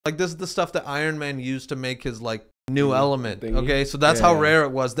Like this is the stuff that Iron Man used to make his like new element. Okay, so that's how rare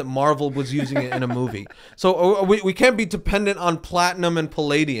it was that Marvel was using it in a movie. So we can't be dependent on platinum and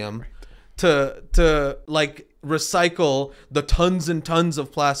palladium to like recycle the tons and tons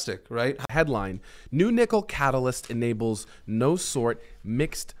of plastic, right? Headline: New nickel catalyst enables no sort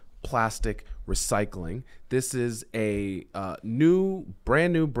mixed plastic recycling. This is a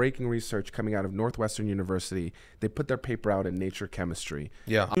brand new breaking research coming out of Northwestern University. They put their paper out in Nature Chemistry.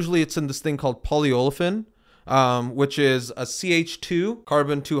 Yeah. Usually it's in this thing called polyolefin, which is a CH2,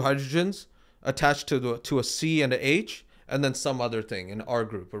 carbon, 2 hydrogens, attached to a C and a H, and then some other thing, an R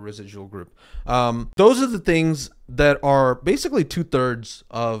group, a residual group. Those are the things that are basically 2/3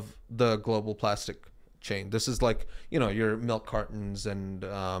 of the global plastic chain. This is like, you know, your milk cartons and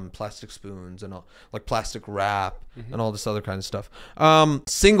plastic spoons and all, like plastic wrap and all this other kind of stuff.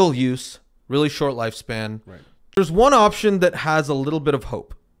 Single use, really short lifespan. Right. There's one option that has a little bit of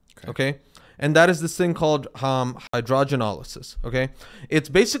hope. Okay. And that is this thing called hydrogenolysis. Okay. It's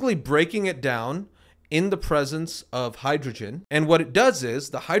basically breaking it down in the presence of hydrogen. And what it does is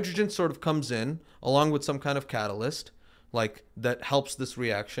the hydrogen sort of comes in along with some kind of catalyst like that helps this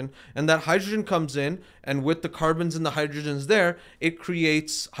reaction, and that hydrogen comes in, and with the carbons and the hydrogens there, it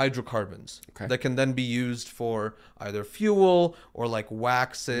creates hydrocarbons that can then be used for either fuel or like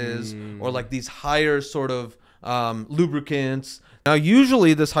waxes or like these higher sort of lubricants. Now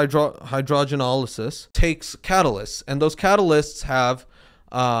usually this hydrogenolysis takes catalysts, and those catalysts have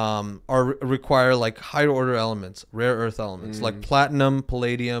require like higher order elements, rare earth elements like platinum,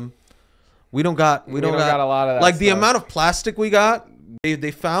 palladium. We don't got a lot of that like stuff. The amount of plastic we got,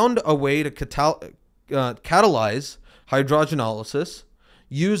 they found a way to catalyze hydrogenolysis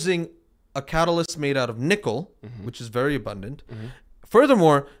using a catalyst made out of nickel, which is very abundant.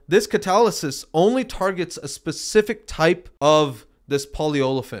 Furthermore, this catalysis only targets a specific type of this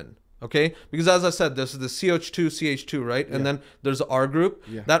polyolefin. Okay, because as I said, this is the CH2, CH2, right? And then there's an R group.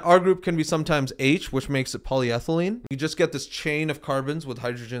 That R group can be sometimes H, which makes it polyethylene. You just get this chain of carbons with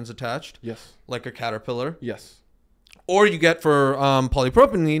hydrogens attached. Yes. Like a caterpillar. Yes. Or you get for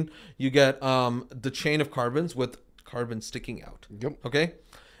polypropylene, you get the chain of carbons with carbon sticking out. Yep. Okay.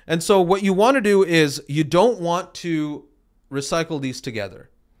 And so what you want to do is you don't want to recycle these together.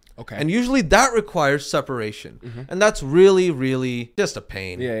 Okay. And usually that requires separation. And that's really, really just a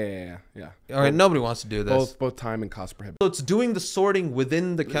pain. Yeah. All right, nobody wants to do this. Both time and cost prohibitive. So it's doing the sorting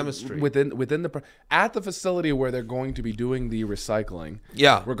within the chemistry. At the facility where they're going to be doing the recycling.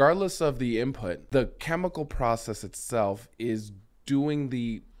 Yeah. Regardless of the input, the chemical process itself is doing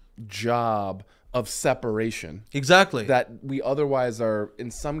the job of separation. Exactly. That we otherwise are, in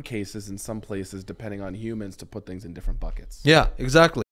some cases, in some places, depending on humans, to put things in different buckets. Yeah, exactly.